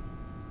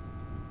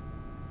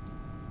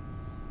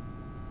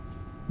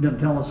 He doesn't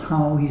tell us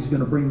how He's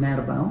going to bring that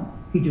about.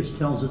 He just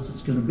tells us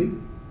it's going to be,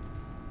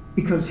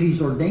 because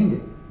He's ordained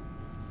it.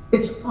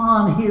 It's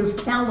on His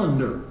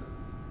calendar.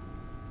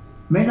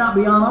 May not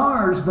be on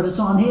ours, but it's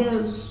on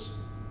His.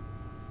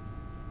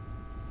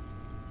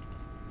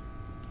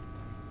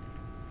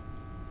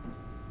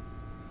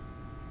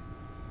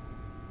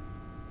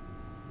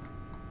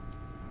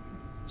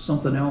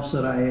 Something else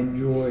that I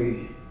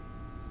enjoy,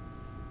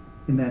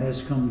 and that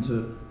has come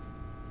to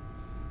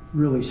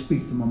really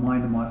speak to my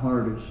mind and my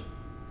heart, is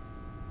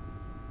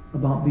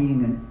about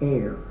being an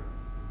heir,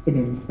 an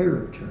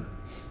inheritor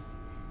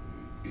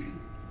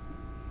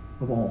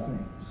of all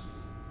things.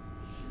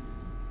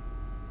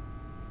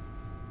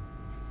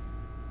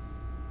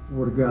 The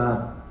Word of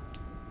God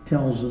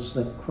tells us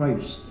that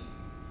Christ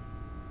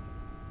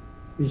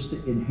is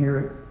to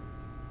inherit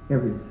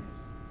everything.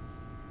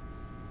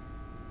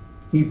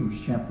 Hebrews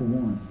chapter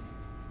 1.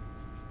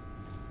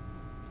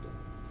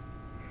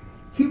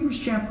 Hebrews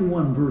chapter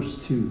 1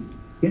 verse 2.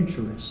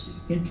 Interesting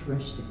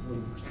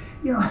words.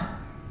 You know,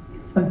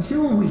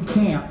 until we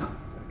camp,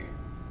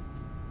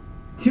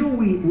 till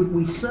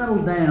we settle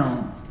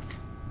down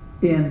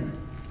in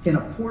a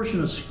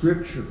portion of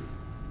Scripture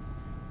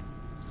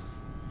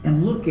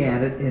and look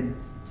at it and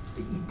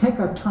take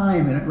our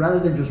time in it rather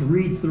than just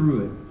read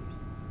through it.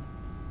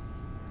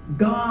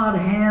 God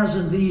has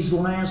in these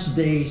last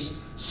days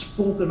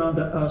spoken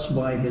unto us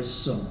by His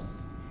Son.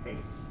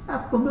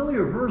 A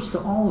familiar verse to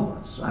all of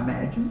us, I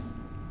imagine.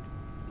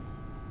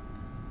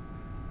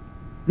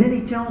 Then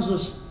He tells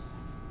us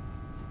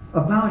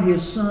about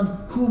His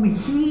Son, whom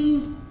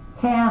He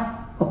hath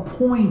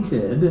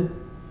appointed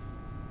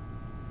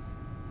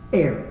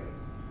heir.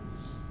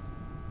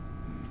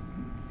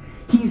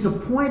 He's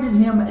appointed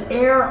Him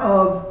heir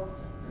of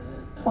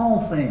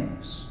all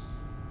things.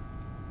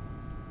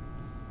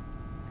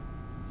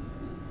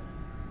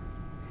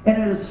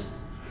 And it's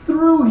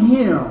through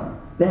Him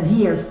that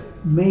He has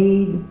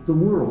made the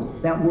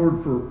world. That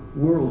word for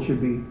world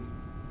should be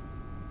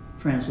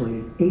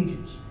translated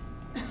ages.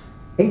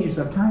 Ages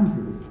of time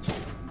periods.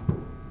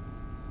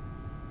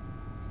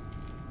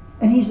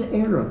 And He's the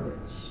heir of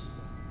this.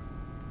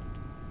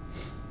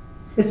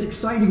 It's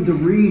exciting to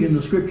read in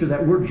the Scripture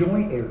that we're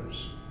joint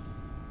heirs.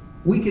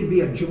 We could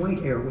be a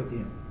joint heir with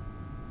Him.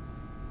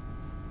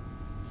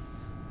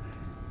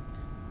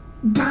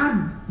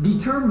 God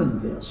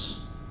determined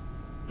this.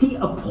 He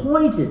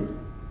appointed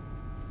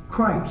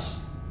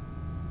Christ.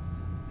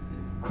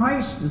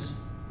 Christ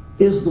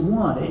is the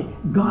one,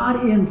 a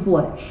God in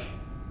flesh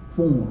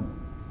form.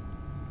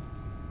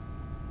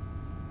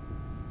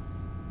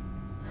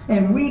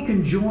 And we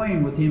can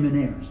join with Him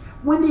in heirs.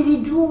 When did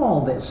He do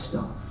all this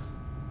stuff?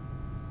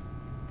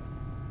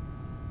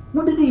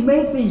 When did He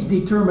make these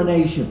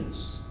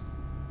determinations?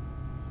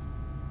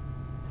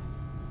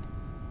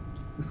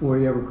 Before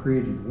He ever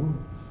created the world.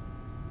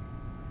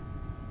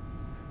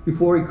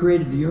 Before He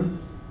created the earth.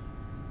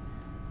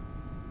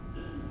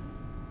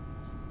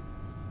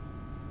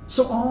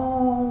 So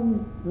all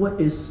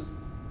what is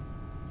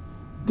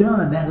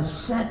done, that is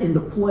set into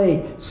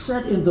play,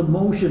 set into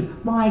motion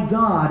by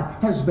God,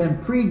 has been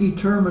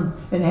predetermined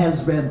and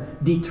has been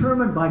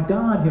determined by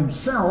God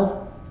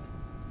Himself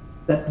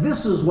that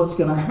this is what's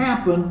going to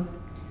happen,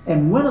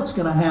 and when it's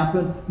going to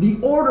happen, the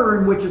order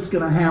in which it's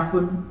going to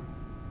happen.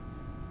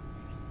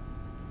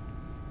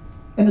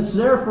 And it's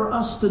there for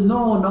us to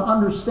know and to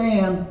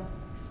understand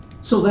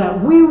so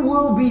that we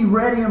will be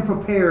ready and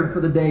prepared for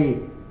the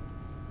day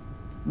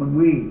when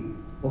we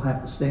will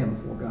have to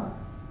stand before God.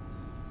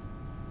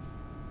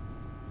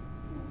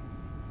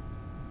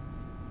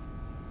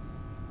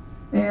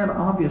 And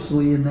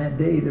obviously in that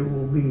day there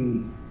will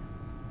be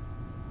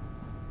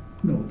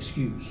no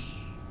excuse.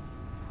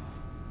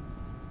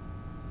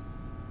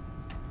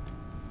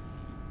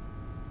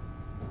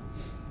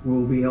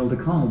 We'll be held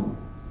accountable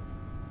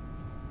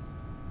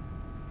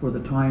for the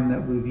time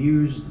that we've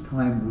used, the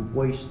time we've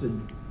wasted.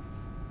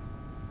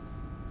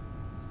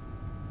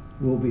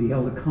 We'll be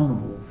held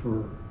accountable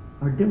for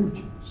our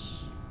diligence.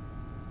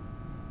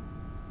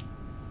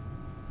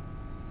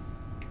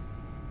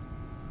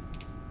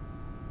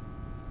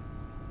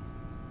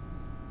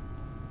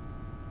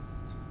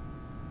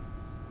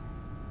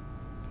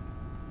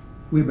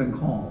 We've been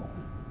called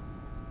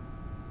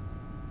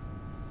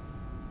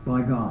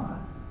by God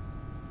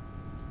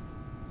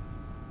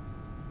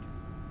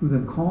We've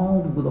been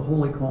called with a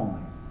holy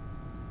calling.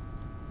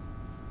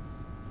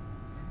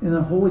 And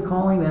a holy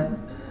calling that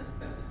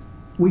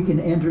we can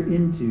enter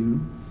into,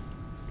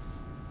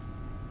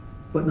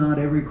 but not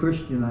every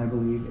Christian, I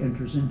believe,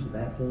 enters into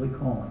that holy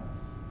calling.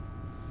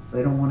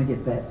 They don't want to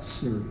get that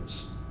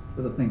serious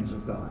for the things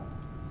of God.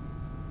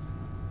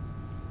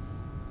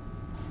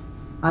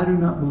 I do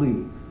not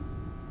believe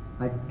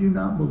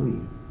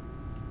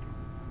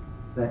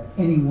that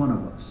any one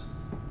of us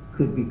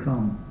could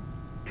become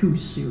too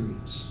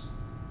serious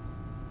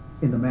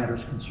in the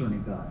matters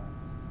concerning God.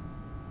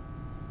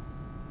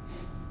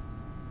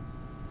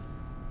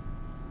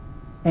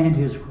 And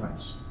His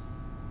Christ.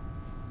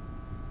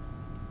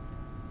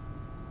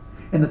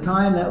 And the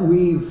time that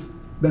we've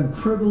been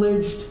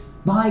privileged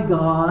by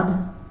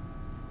God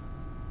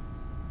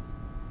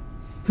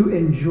to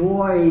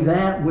enjoy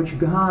that which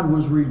God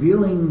was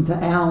revealing to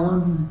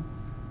Alan,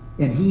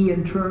 and he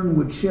in turn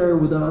would share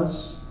with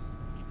us,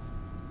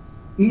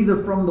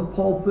 either from the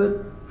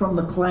pulpit, from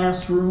the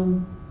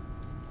classroom,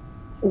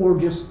 or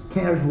just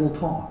casual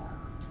talk.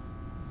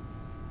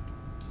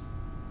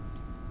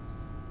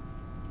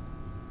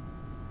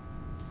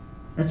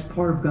 That's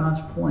part of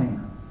God's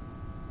plan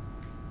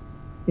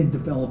in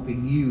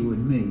developing you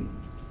and me.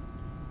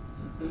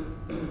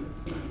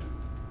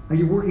 Are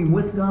you working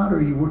with God or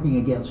are you working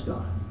against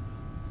God?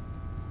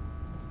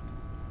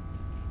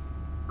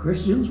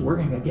 Christians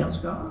working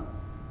against God?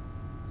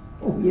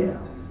 Oh yeah.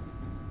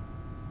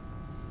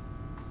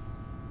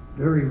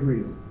 Very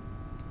real.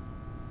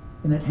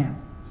 And it happens.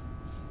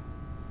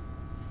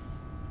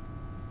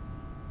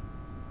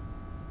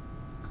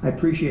 I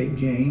appreciate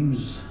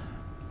James,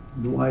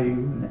 Dwyer,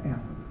 and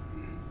Africa.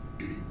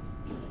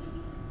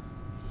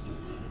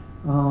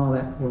 Oh,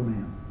 that poor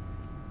man.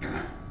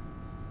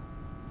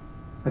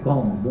 I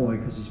call him a boy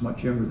because he's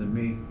much younger than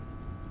me.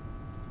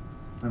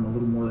 I'm a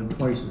little more than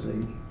twice his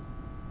age.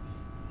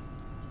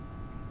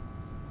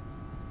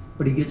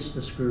 But he gets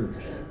discouraged.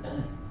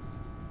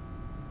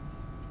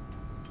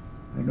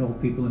 I know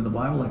people in the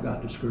Bible that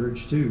got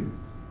discouraged too.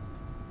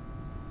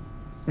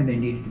 And they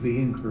needed to be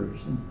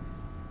encouraged. And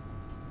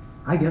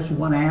I guess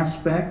one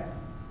aspect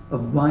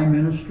of my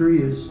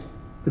ministry is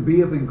to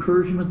be of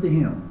encouragement to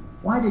him.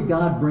 Why did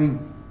God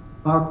bring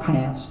our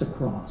paths to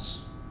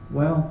cross?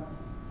 Well,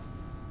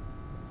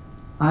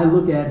 I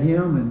look at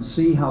him and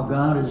see how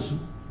God has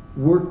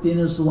worked in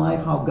his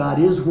life, how God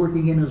is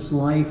working in his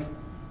life,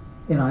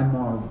 and I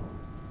marvel.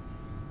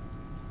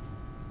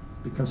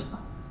 Because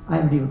I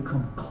haven't even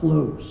come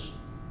close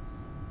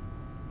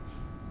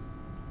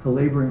to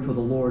laboring for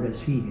the Lord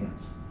as he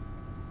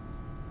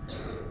has.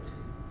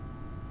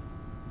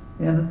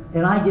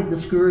 And I get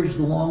discouraged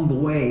along the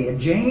way. And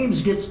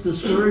James gets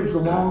discouraged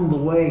along the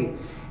way.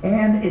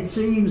 And it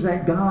seems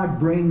that God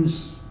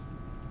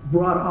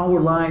brought our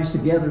lives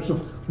together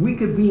so we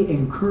could be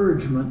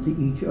encouragement to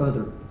each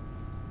other.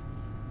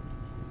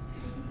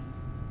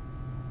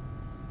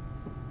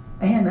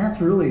 And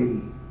that's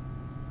really,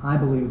 I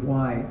believe,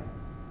 why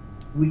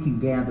we can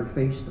gather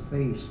face to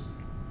face.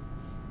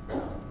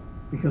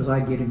 Because I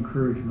get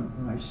encouragement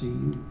when I see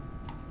you.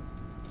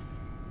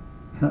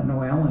 And I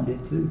know Alan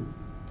did too.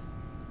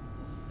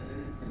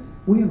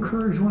 We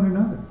encourage one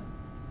another.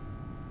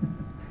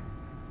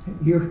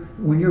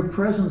 When your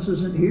presence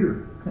isn't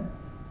here,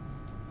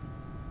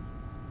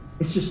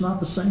 it's just not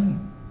the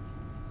same.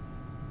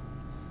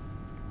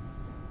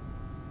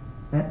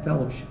 That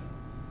fellowship.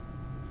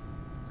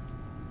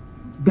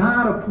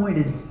 God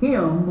appointed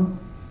him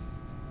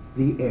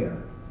the heir.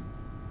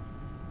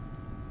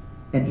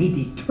 And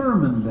he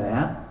determined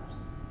that.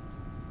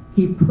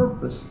 He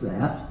purposed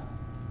that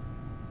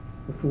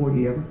before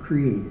he ever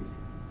created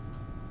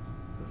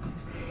the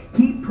things.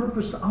 He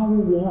purposed our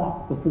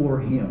walk before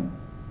him.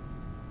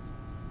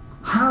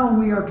 How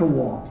we are to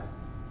walk.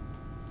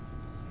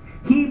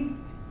 He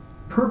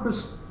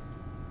purposed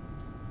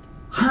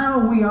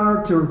how we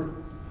are to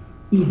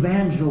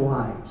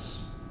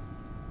evangelize.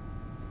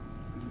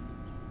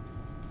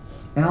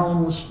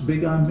 Alan was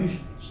big on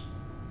missions.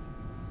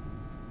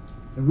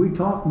 And we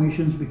talk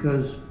missions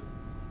because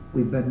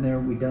we've been there,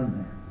 we've done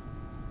that.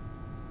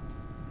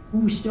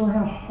 But we still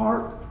have a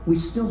heart. We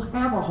still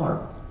have a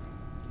heart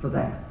for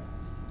that.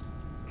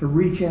 To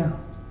reach out.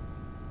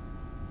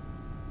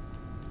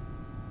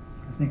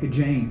 I think of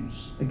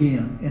James,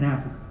 again, in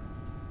Africa.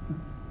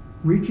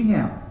 Reaching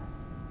out.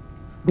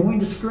 Going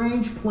to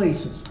strange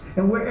places.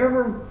 And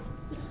wherever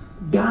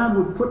God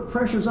would put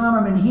pressures on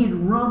him and he'd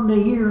run to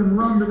here and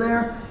run to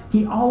there,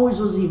 he always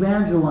was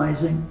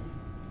evangelizing.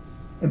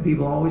 And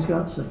people always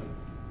got saved.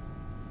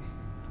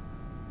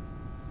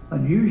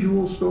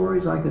 Unusual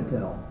stories I could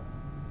tell.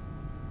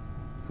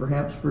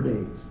 Perhaps for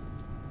days.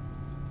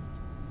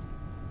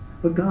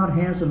 But God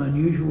has an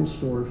unusual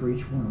story for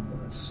each one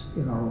of us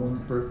in our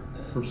own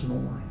personal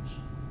lives.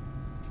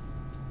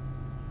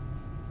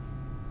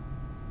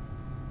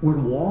 We're to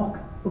walk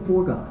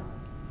before God.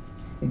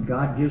 And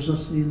God gives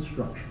us the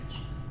instructions.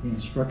 The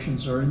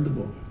instructions are in the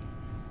book.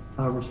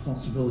 Our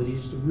responsibility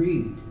is to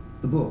read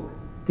the book,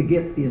 to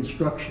get the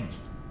instructions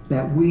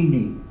that we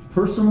need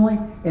personally,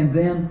 and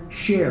then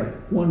share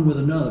one with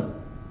another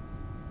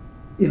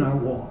in our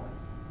walk,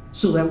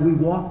 so that we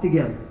walk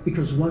together,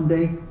 because one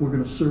day we're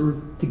going to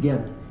serve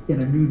together in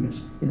a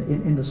newness,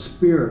 in the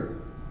spirit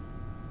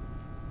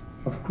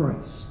of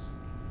Christ.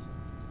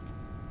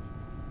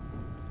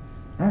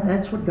 And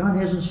that's what God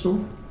has in store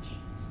for us.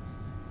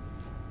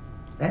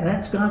 And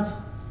that's God's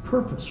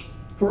purpose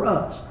for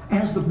us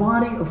as the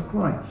body of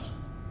Christ,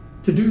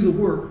 to do the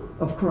work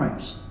of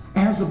Christ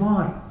as a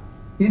body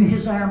in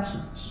His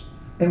absence.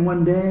 And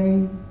one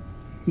day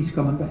He's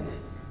coming back.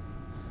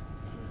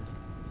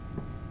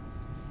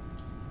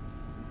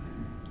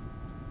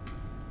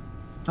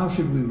 How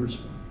should we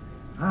respond?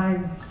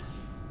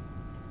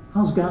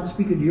 How's God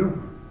speaking to your heart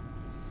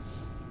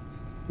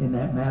in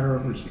that matter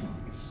of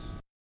response?